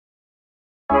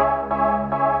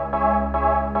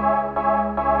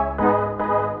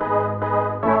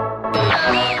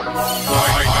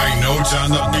High notes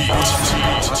on the beat.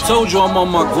 I told you I'm on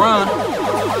my grind. 1,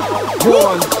 2. I'm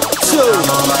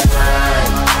on my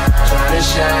grind, trying to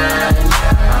shine.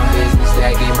 I'm busy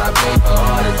stacking my paper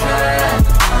all the time.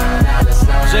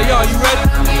 JR, you ready?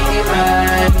 I'm getting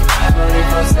mine,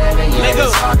 24/7, yeah, Nigga.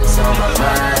 it's hard, it's on my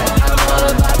mind. I'm all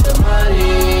about the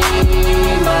money,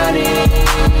 money,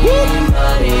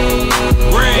 money.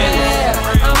 Grand.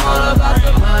 Yeah, I'm all about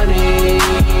the money,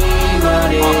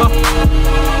 money,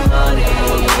 money.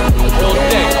 All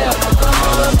day. Yeah, I'm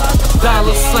all about the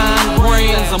Dollar sign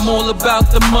brands, I'm all about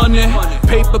the money.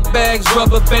 Paper bags,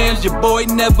 rubber bands, your boy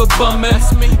never bummin'.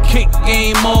 Kick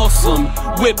game awesome,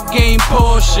 whip game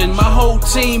portion. My whole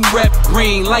team rep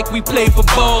green like we play for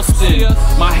Boston.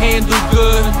 My handle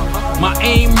good, my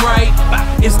aim right,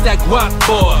 it's that guap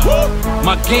boy.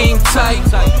 My game tight,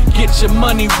 get your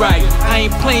money right. I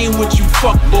ain't playing with you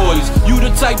fuck boys. You the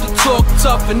type to talk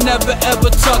tough and never ever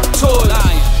tuck toys.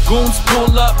 Goons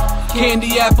pull up,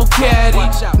 candy apple caddy,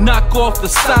 knock off the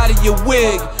side of your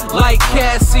wig like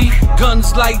Cassie.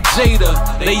 Guns like Jada,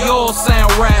 they all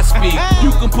sound raspy.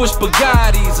 You can push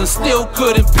Bugattis and still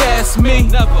couldn't pass me.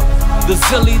 The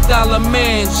Zilly Dollar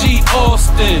Man, G.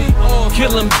 Austin,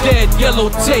 kill him dead, yellow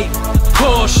tape,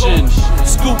 caution.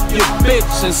 Scoop your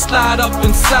bitch and slide up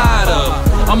inside her.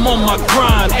 I'm on my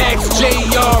grind,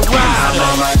 ex-JR I'm Rider.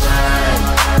 on my grind,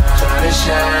 trying to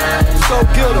shine. So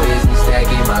good. Busy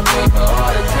stacking my paper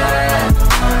all the time.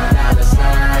 Dollar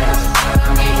signs,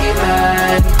 I'm getting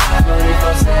mine.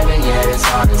 24/7, yeah, it's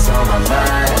hard, it's on my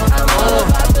mind. I'm all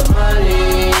about the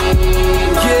money,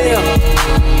 money,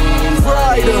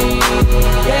 Rider.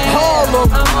 yeah. Harlem.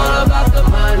 I'm all about the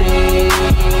money,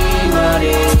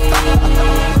 money,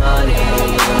 money,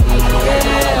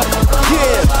 yeah.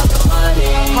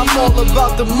 I'm all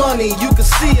about the money, you can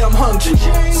see I'm hungry.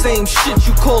 Same shit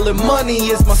you callin' money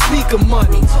is my sneaker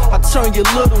money. I turn your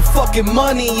little fucking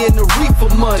money into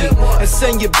reefer money, and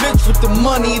send your bitch with the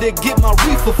money to get my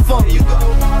reefer from you.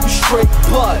 You straight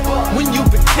butt when you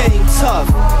became tough.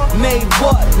 Made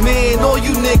what, man? All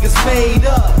you niggas made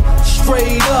up.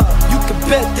 Straight up, you can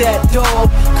bet that, dog.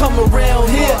 Come around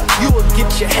here, you will get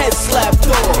your head slapped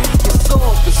off. It's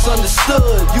off, it's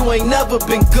understood, you ain't never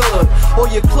been good. Or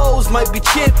your clothes might be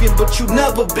champion, but you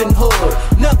never been hood.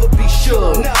 Never be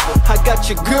sure. I got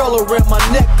your girl around my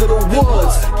neck of the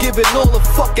woods, giving all the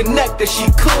fucking neck that she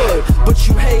could. But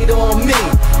you hate on me,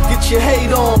 get your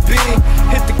hate on, B.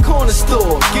 Hit the corner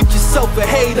store, get yourself a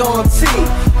hate on T.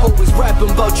 Always rapping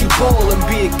about you ballin',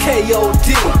 be a KOD.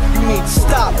 You need to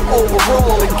stop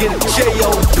overall and get a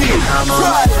JOB. I'm on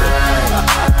my grind,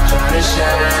 trying to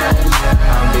shine.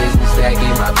 I'm busy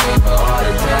stacking my paper all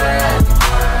the time.